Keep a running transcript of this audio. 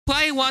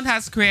Player 1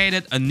 has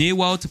created a new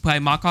world to play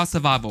Minecraft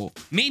Survival.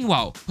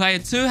 Meanwhile, Player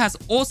 2 has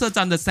also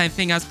done the same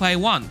thing as Player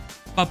 1,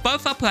 but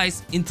both are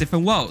placed in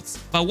different worlds.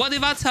 But what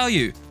if I tell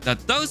you that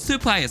those two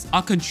players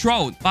are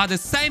controlled by the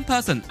same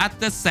person at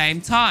the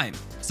same time?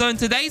 So in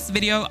today's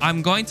video,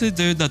 I'm going to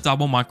do the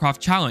double Minecraft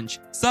challenge.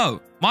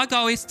 So my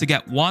goal is to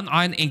get one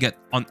iron ingot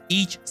on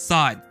each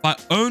side by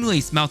only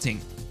smelting,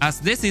 as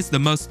this is the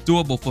most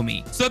doable for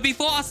me. So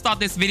before I start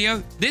this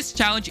video, this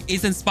challenge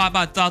is inspired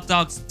by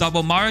DougDoug's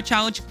Double Mario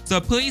Challenge,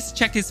 so please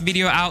check his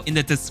video out in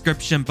the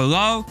description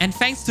below. And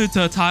thanks to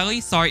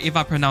Turtily, sorry if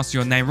I pronounced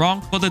your name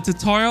wrong, for the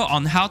tutorial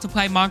on how to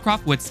play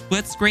Minecraft with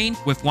split screen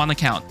with one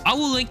account. I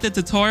will link the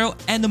tutorial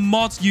and the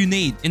mods you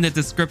need in the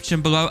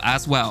description below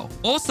as well.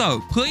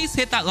 Also, please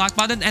hit that like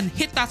button and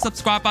hit that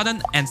subscribe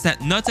button and set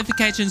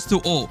notifications to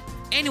all.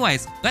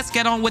 Anyways, let's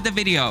get on with the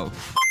video.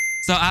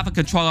 So I have a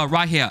controller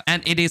right here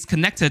and it is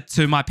connected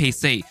to my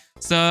PC.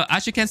 So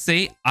as you can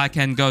see, I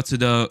can go to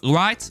the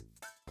right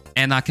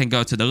and I can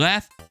go to the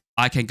left.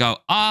 I can go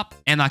up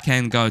and I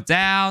can go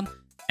down.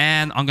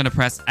 And I'm going to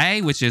press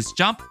A, which is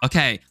jump.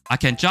 Okay, I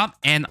can jump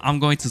and I'm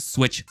going to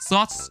switch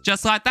slots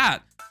just like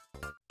that.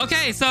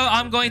 Okay, so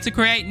I'm going to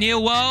create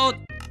new world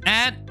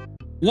and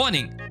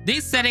warning.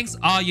 These settings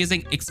are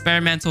using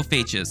experimental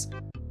features.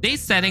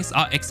 These settings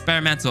are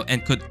experimental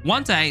and could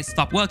one day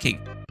stop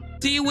working.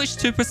 Do you wish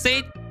to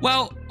proceed?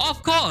 Well,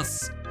 of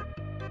course.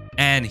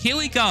 And here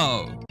we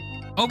go.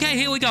 Okay,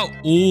 here we go.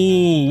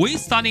 Oh, we're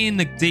starting in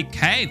the deep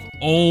cave.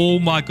 Oh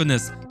my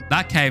goodness,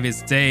 that cave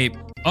is deep.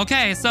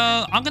 Okay, so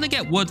I'm gonna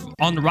get wood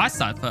on the right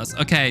side first.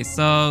 Okay,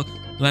 so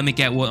let me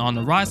get wood on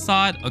the right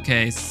side.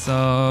 Okay,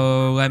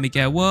 so let me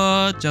get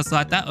wood just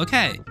like that.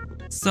 Okay,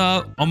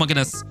 so oh my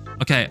goodness.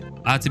 Okay,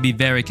 I have to be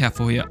very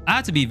careful here. I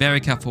have to be very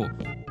careful.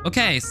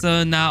 Okay,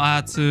 so now I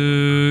have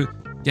to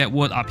get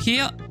wood up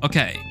here.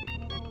 Okay.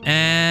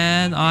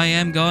 And I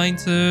am going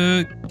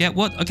to get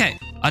wood. Okay,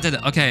 I did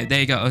it. Okay, there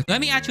you go.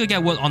 Let me actually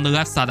get wood on the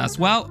left side as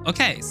well.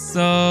 Okay,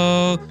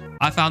 so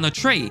I found a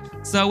tree.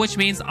 So which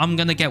means I'm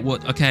gonna get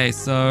wood. Okay,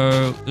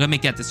 so let me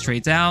get this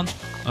tree down.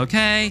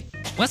 Okay,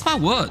 where's my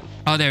wood?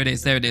 Oh, there it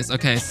is. There it is.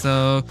 Okay,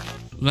 so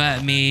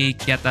let me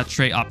get that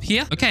tree up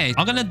here. Okay,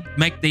 I'm gonna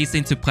make these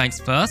into planks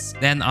first.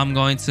 Then I'm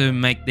going to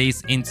make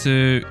these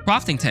into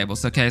crafting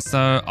tables. Okay,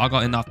 so I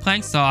got enough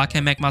planks so I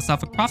can make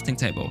myself a crafting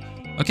table.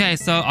 Okay,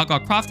 so I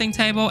got a crafting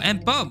table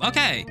and boom.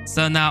 Okay,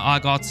 so now I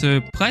got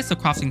to place a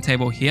crafting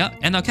table here.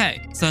 And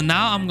okay, so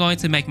now I'm going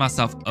to make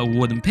myself a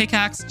wooden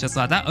pickaxe just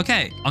like that.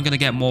 Okay, I'm gonna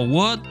get more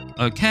wood.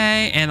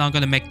 Okay, and I'm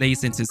gonna make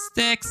these into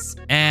sticks.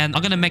 And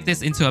I'm gonna make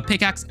this into a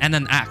pickaxe and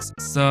an axe.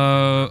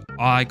 So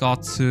I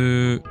got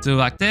to do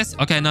like this.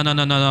 Okay, no,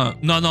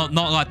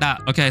 not like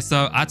that. Okay,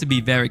 so I have to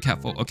be very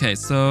careful. Okay,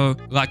 so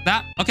like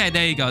that. Okay,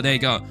 there you go, there you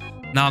go.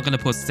 Now I'm going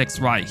to put sticks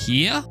right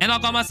here. And I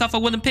got myself a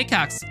wooden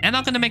pickaxe. And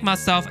I'm going to make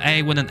myself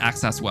a wooden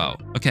axe as well.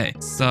 Okay,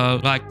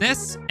 so like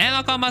this. And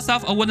I got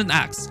myself a wooden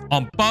axe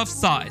on both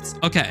sides.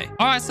 Okay.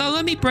 Alright, so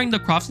let me bring the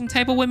crafting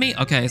table with me.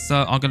 Okay,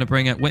 so I'm going to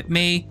bring it with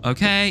me.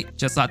 Okay,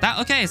 just like that.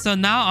 Okay, so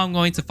now I'm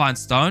going to find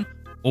stone.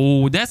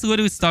 Oh, there's a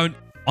little stone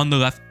on the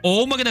left.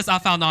 Oh my goodness, I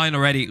found iron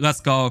already.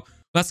 Let's go.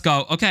 Let's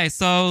go. Okay,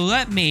 so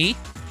let me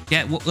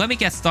get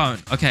stone.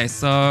 Okay,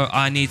 so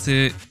I need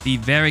to be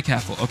very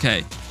careful.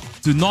 Okay.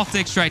 Do not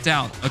dig straight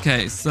down.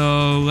 Okay,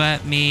 so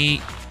let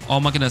me...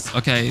 Oh my goodness.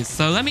 Okay,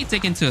 so let me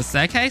dig into a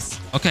staircase.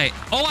 Okay.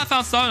 Oh, I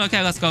found stone.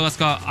 Okay, let's go. Let's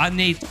go. I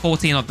need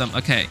 14 of them.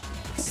 Okay.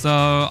 So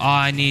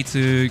I need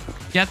to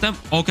get them.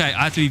 Okay,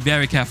 I have to be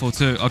very careful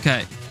too.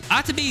 Okay. I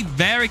have to be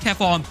very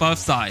careful on both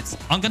sides.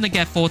 I'm going to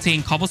get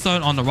 14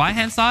 cobblestone on the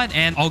right-hand side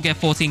and I'll get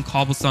 14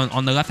 cobblestone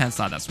on the left-hand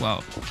side as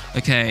well.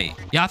 Okay.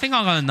 Yeah, I think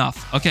I got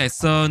enough. Okay,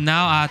 so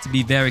now I have to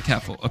be very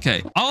careful.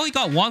 Okay. I only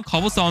got one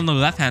cobblestone on the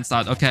left-hand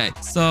side. Okay,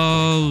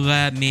 so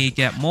let me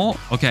get more.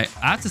 Okay,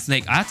 I have to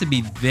sneak. I have to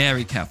be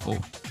very careful.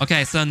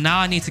 Okay, so now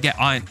I need to get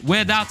iron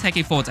without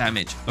taking 4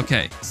 damage.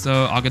 Okay,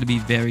 so I'm going to be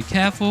very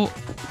careful.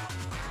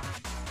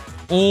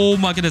 Oh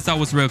my goodness, that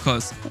was real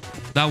close.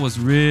 That was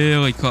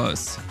really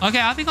close.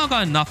 Okay, I think I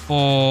got enough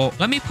for...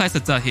 Let me place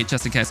the dirt here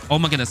just in case. Oh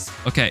my goodness.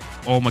 Okay.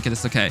 Oh my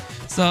goodness. Okay.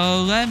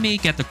 So let me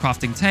get the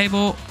crafting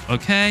table.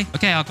 Okay.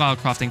 Okay, I got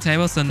a crafting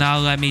table. So now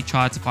let me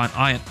try to find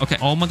iron. Okay.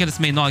 Oh my goodness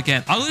me, not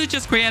again. I literally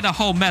just created a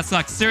whole mess.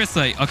 Like,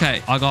 seriously.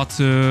 Okay. I got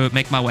to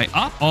make my way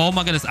up. Oh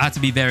my goodness. I have to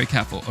be very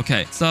careful.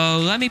 Okay. So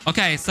let me...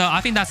 Okay. So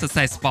I think that's a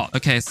safe spot.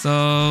 Okay.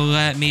 So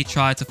let me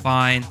try to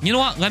find... You know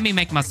what? Let me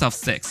make myself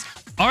 6.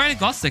 Already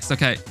got 6.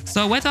 Okay,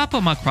 so where did I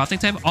put my crafting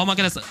table? Oh my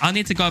goodness, I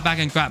need to go back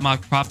and grab my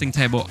crafting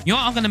table. You know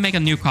what? I'm gonna make a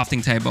new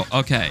crafting table.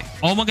 Okay.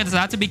 Oh my goodness,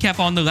 I have to be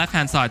careful on the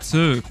left-hand side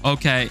too.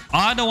 Okay,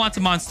 I don't want to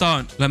mine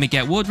stone. Let me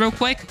get wood real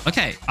quick.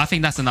 Okay, I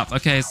think that's enough.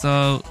 Okay,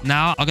 so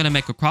now I'm gonna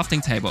make a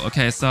crafting table.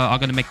 Okay, so I'm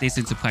gonna make these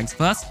into planks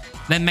first,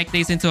 then make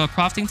these into a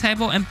crafting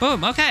table, and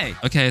boom. Okay.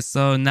 Okay,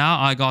 so now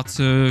I got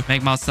to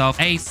make myself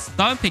a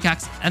stone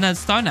pickaxe and a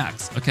stone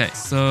axe. Okay,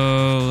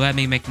 so let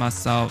me make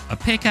myself a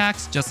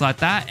pickaxe just like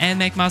that and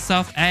make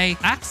myself myself a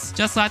axe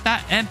just like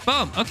that. And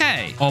boom.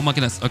 Okay. Oh my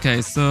goodness.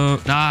 Okay, so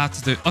now I have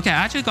to do... Okay,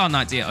 I actually got an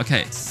idea.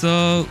 Okay,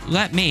 so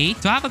let me...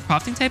 Do I have a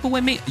crafting table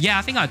with me? Yeah,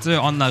 I think I do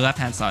on the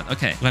left-hand side.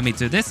 Okay, let me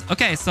do this.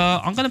 Okay, so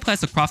I'm going to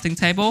place a crafting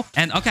table.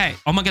 And okay,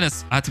 oh my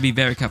goodness, I have to be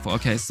very careful.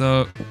 Okay,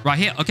 so right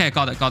here. Okay,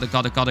 got it.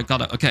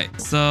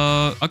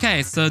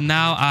 Okay, so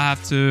now I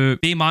have to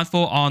be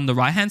mindful on the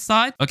right-hand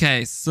side.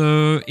 Okay,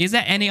 so is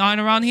there any iron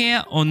around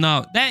here or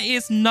no? There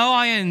is no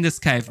iron in this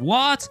cave.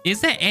 What?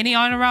 Is there any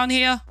iron around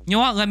here? You know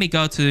what? Let me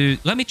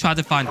try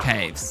to find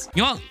caves.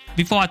 You know what?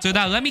 Before I do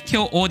that, let me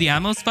kill all the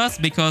animals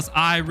first because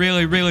I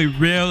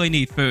really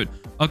need food.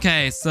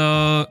 Okay,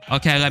 so...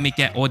 Okay, let me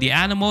get all the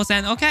animals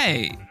and...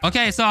 Okay,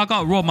 so I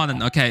got raw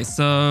mutton. Okay,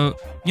 so...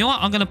 You know what?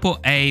 I'm gonna put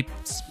a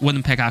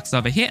wooden pickaxe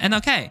over here. And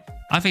okay,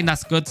 I think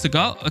that's good to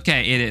go.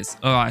 Okay, it is.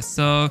 All right,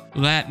 so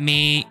let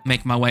me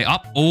make my way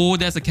up. Oh,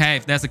 there's a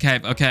cave.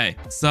 Okay,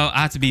 so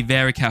I have to be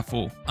very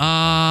careful.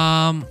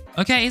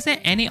 Okay, is there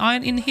any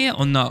iron in here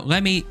or no?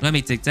 Let me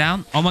dig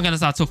down. Oh my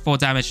goodness, I took 4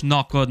 damage.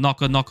 Not good.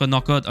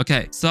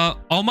 Okay, so...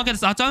 Oh my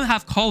goodness, I don't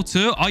have coal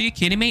too. Are you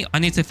kidding me? I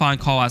need to find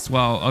coal as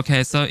well.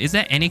 Okay, so is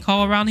there any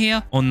coal around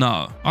here or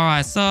no? All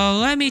right, so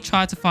let me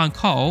try to find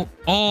coal.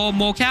 Or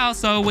more cows,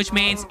 so which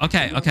means...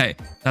 Okay,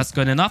 that's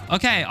good enough.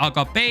 Okay, I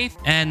got beef,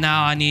 and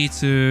now I need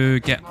to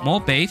get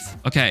more beef.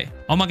 Okay.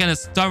 Oh my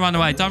goodness, don't run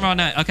away.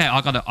 Okay,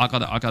 I got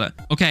it.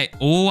 Okay,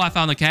 oh, I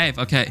found a cave.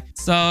 Okay,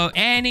 so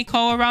any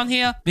coal around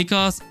here?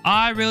 Because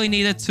I really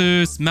needed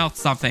to smelt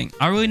something.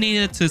 I really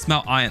needed to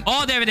smelt iron.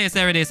 Oh, there it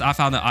is. I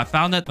found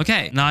it.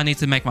 Okay, now I need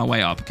to make my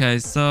way up. Okay,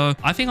 so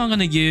I think I'm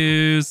gonna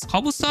use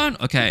cobblestone.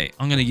 Okay,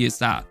 I'm gonna use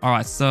that. All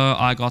right, so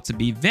I got to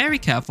be very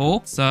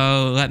careful.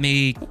 So let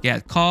me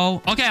get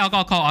coal. Okay, I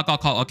got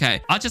coal.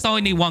 Okay, I just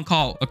only need 1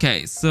 coal.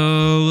 Okay,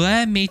 so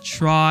let me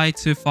try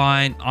to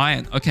find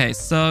iron. Okay,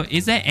 so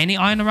is there any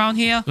iron around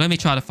here? Let me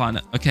try to find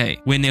it. Okay,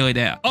 we're nearly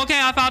there. Okay,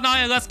 I found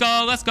iron. Let's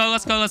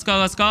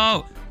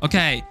go.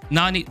 Okay,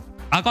 now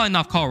I got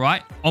enough coal,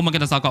 right? Oh my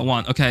goodness, I got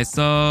 1. Okay,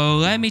 so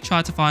let me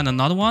try to find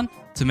another one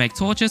to make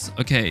torches.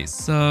 Okay,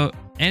 so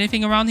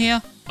anything around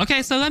here?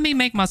 Okay, so let me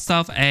make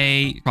myself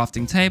a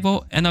crafting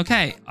table. And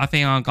okay, I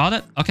think I got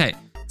it. Okay,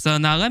 so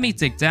now let me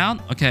dig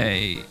down.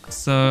 Okay,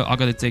 so I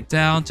gotta dig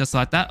down just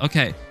like that.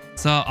 Okay,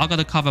 so I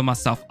gotta cover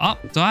myself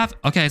up. Do I have...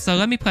 Okay, so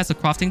let me place a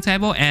crafting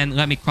table and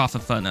let me craft a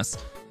furnace.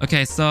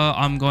 Okay, so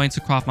I'm going to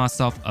craft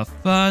myself a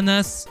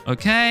furnace.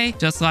 Okay,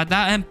 just like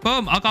that. And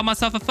boom, I got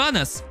myself a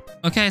furnace.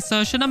 Okay,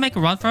 so should I make a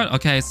run for it?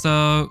 Okay,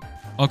 so...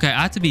 Okay,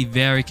 I have to be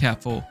very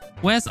careful.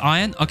 Where's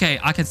iron? Okay,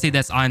 I can see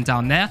there's iron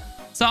down there.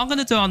 So I'm going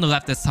to do it on the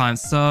left this time.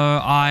 So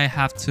I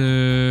have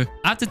to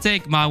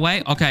dig my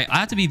way. Okay, I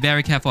have to be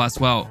very careful as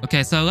well.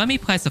 Okay, so let me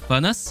place a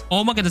furnace.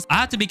 Oh my goodness, I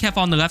have to be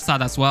careful on the left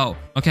side as well.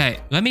 Okay,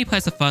 let me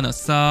place a furnace.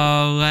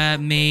 So let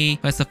me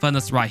place a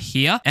furnace right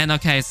here. And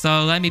okay,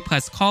 so let me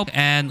place coal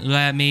and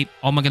let me...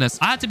 Oh my goodness,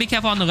 I have to be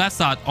careful on the left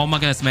side. Oh my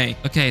goodness me.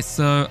 Okay,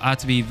 so I have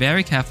to be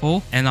very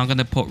careful. And I'm going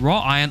to put raw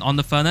iron on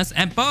the furnace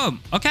and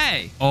boom.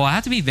 Okay. Oh, I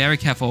have to be very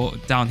careful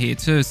down here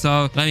too.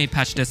 So let me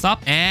patch this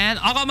up. And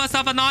I got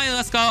myself an iron.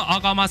 Let's go.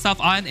 I got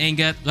myself iron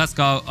ingot. Let's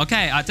go.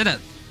 Okay, I did it.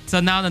 So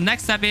now the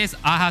next step is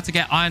I have to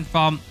get iron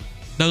from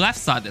the left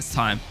side this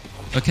time.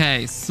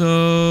 Okay,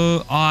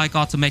 so I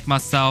got to make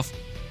myself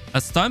a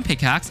stone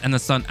pickaxe and a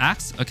stone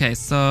axe. Okay,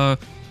 so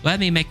let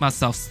me make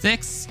myself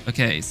sticks.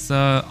 Okay,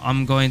 so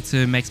I'm going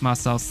to make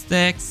myself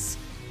sticks.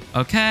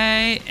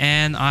 Okay,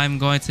 and I'm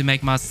going to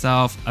make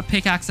myself a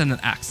pickaxe and an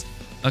axe.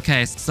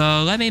 Okay,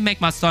 so let me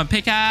make my stone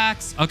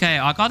pickaxe. Okay,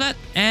 I got it.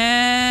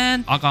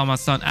 And I got my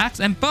stone axe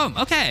and boom.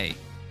 Okay,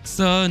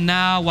 so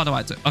now what do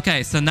I do?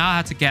 Okay, so now I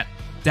have to get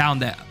down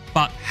there.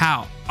 But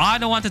how? I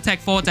don't want to take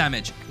 4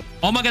 damage.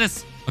 Oh my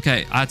goodness.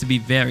 Okay, I have to be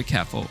very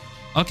careful.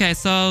 Okay,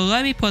 so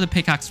let me put a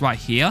pickaxe right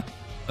here.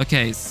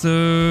 Okay,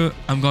 so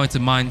I'm going to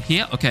mine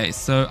here. Okay,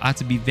 so I have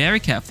to be very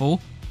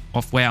careful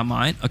of where I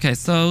mine. Okay,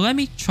 so let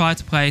me try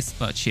to place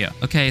birch here.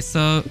 Okay,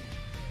 so...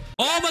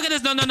 Oh my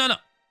goodness, no.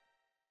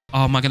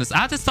 Oh my goodness, I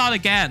have to start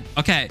again.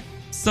 Okay,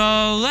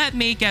 so let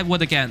me get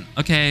wood again.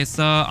 Okay,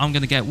 so I'm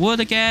gonna get wood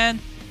again.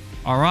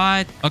 All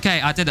right. Okay,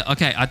 I did it.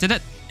 Okay, I did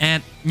it.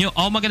 And,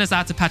 oh my goodness, I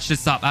have to patch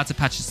this up.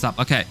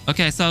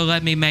 Okay, so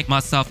let me make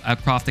myself a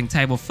crafting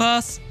table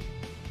first.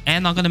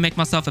 And I'm going to make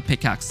myself a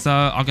pickaxe. So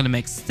I'm going to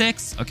make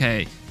sticks.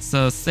 Okay,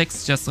 so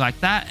 6 just like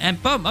that.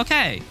 And boom,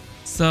 okay.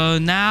 So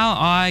now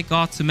I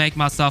got to make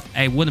myself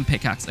a wooden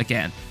pickaxe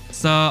again.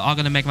 So I'm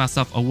going to make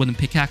myself a wooden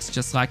pickaxe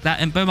just like that.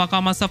 And boom, I got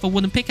myself a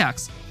wooden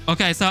pickaxe.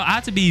 Okay, so I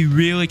have to be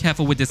really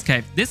careful with this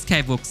cave. This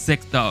cave looks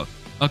sick though.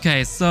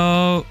 Okay,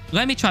 so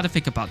let me try to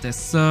think about this.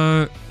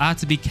 So I have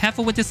to be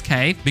careful with this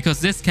cave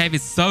because this cave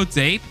is so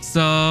deep.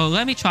 So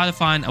let me try to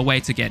find a way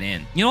to get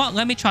in. You know what?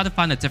 Let me try to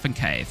find a different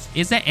cave.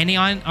 Is there any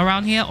iron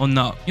around here or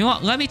no? You know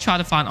what? Let me try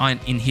to find iron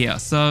in here.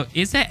 So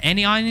is there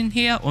any iron in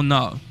here or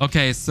no?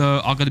 Okay,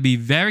 so I'm going to be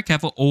very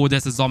careful. Oh,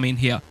 there's a zombie in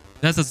here.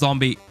 There's a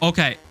zombie.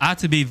 Okay, I have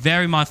to be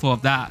very mindful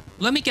of that.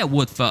 Let me get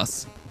wood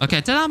first. Okay,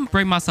 did I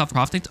bring myself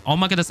crafting? Oh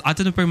my goodness, I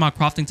didn't bring my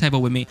crafting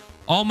table with me.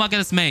 Oh my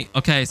goodness me.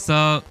 Okay,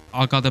 so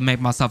I gotta make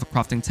myself a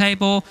crafting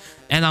table.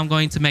 And I'm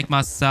going to make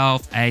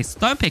myself a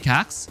stone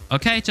pickaxe.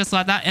 Okay, just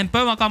like that. And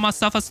boom, I got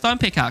myself a stone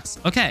pickaxe.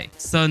 Okay,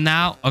 so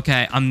now,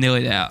 okay, I'm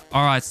nearly there.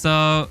 All right,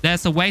 so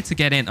there's a way to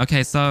get in.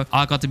 Okay, so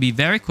I got to be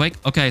very quick.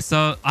 Okay,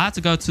 so I have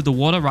to go to the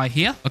water right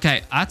here.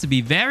 Okay, I have to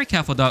be very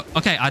careful though.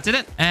 Okay, I did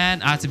it.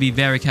 And I have to be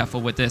very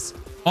careful with this.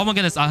 Oh my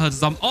goodness, I heard a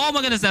zombie. Oh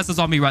my goodness, there's a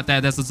zombie right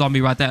there. There's a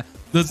zombie right there.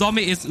 The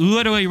zombie is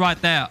literally right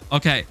there.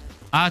 Okay,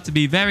 I have to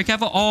be very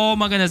careful. Oh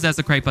my goodness, there's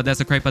a creeper.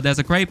 There's a creeper. There's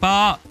a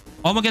creeper.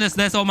 Oh my goodness,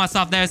 there's all my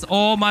stuff. There's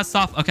all my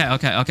stuff. Okay,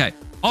 okay, okay.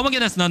 Oh my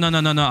goodness, no, no, no,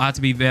 no, no. I have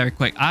to be very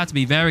quick. I have to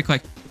be very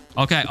quick.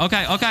 Okay,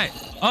 okay, okay,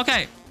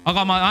 okay. I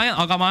got my iron.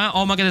 I got my iron.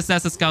 Oh my goodness,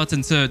 there's a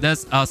skeleton too.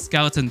 There's a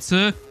skeleton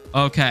too.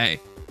 Okay.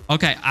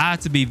 Okay, I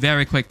have to be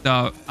very quick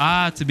though.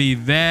 I have to be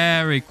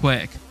very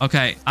quick.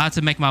 Okay, I have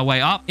to make my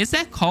way up. Is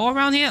there coal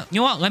around here?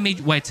 You know what? Let me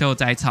wait till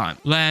daytime.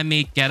 Let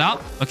me get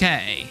up.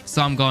 Okay,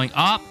 so I'm going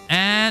up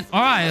and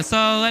all right, so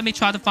let me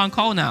try to find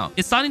coal now.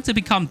 It's starting to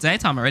become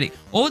daytime already.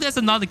 Oh, there's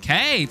another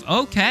cave.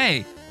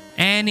 Okay.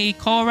 Any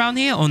coal around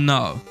here or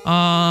no?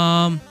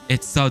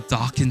 It's so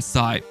dark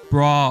inside,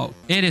 bro.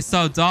 It is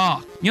so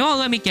dark. You know what?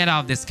 Let me get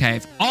out of this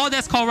cave. Oh,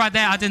 there's coal right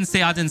there. I didn't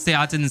see. I didn't see.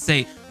 I didn't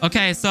see.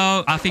 Okay,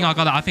 so I think I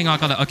got it. I think I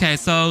got it. Okay,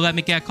 so let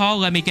me get coal.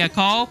 Let me get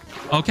coal.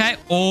 Okay.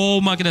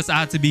 Oh my goodness, I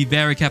had to be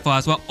very careful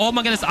as well. Oh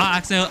my goodness, I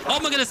accidentally. Oh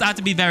my goodness, I had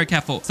to be very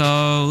careful. So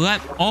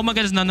oh my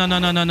goodness, no, no, no,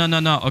 no, no, no, no,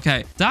 no.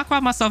 Okay, did I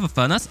craft myself a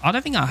furnace? I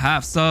don't think I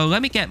have. So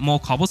let me get more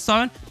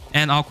cobblestone,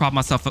 and I'll craft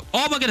myself.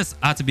 Oh my goodness,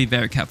 I had to be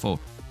very careful.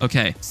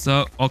 Okay,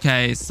 so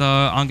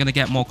I'm gonna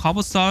get more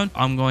cobblestone.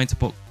 I'm going to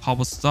put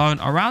cobblestone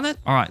around it.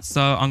 All right,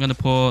 so I'm gonna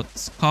put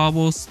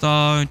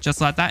cobblestone just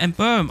like that, and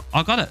boom,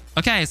 I got it.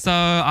 Okay, so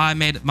I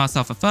made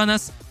myself a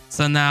furnace.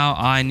 So now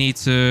I need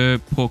to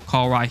put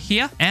coal right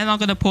here, and I'm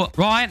gonna put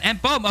raw iron, and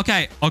boom.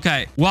 Okay,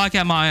 okay. Will I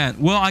get my iron?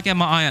 Will I get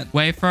my iron?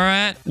 Wait for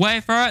it.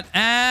 Wait for it,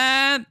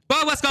 and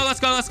boom. Let's go. Let's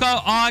go. Let's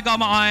go. I got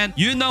my iron.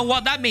 You know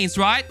what that means,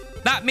 right?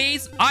 That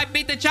means I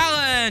beat the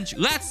challenge.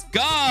 Let's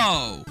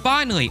go.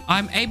 Finally,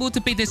 I'm able to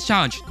beat this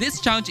challenge.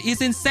 This challenge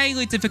is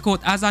insanely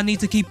difficult as I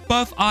need to keep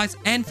both eyes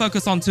and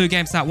focus on 2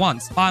 games at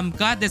once. I'm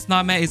glad this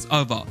nightmare is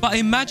over. But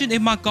imagine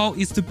if my goal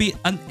is to beat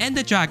an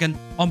ender dragon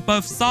on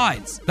both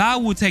sides.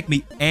 That will take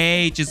me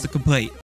ages to complete.